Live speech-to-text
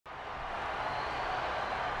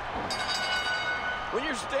When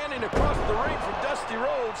you're standing across the ring from Dusty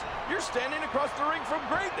Rhodes, you're standing across the ring from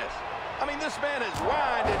greatness. I mean, this man has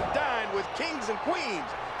wined and dined with kings and queens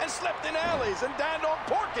and slept in alleys and dined on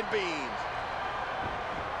pork and beans.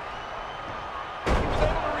 He was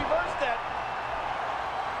able to reverse that.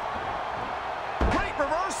 Great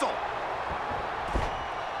reversal.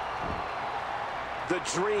 The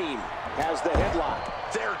Dream has the headlock.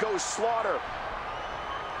 There goes Slaughter.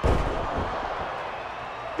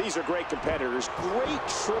 These are great competitors, great,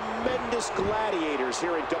 tremendous gladiators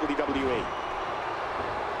here in WWE.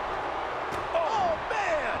 Oh,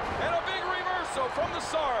 man! And a big reversal from the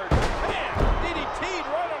Sarge. Man, DDT'd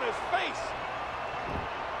right on his face.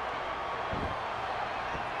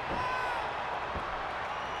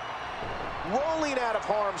 Rolling out of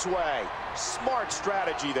harm's way. Smart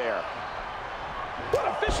strategy there. What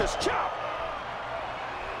a vicious chop.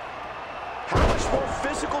 How much more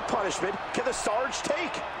physical punishment can the Sarge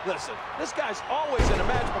take? Listen, this guy's always in a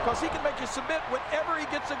match because he can make you submit whenever he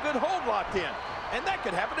gets a good hold locked in. And that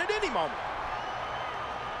could happen at any moment.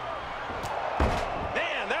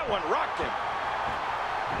 Man, that one rocked him.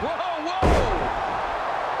 Whoa, whoa!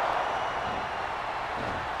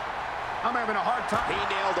 I'm having a hard time. He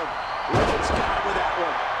nailed him. Rhodes got him with that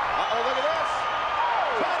one. Uh-oh, look at this.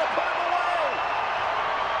 Trying to put him away.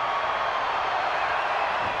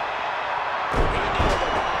 He nailed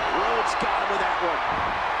him. Rhodes got him with that one.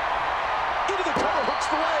 Into the cover, hooks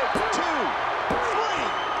the leg. 2,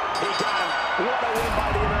 3. He got him. What a win by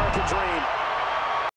the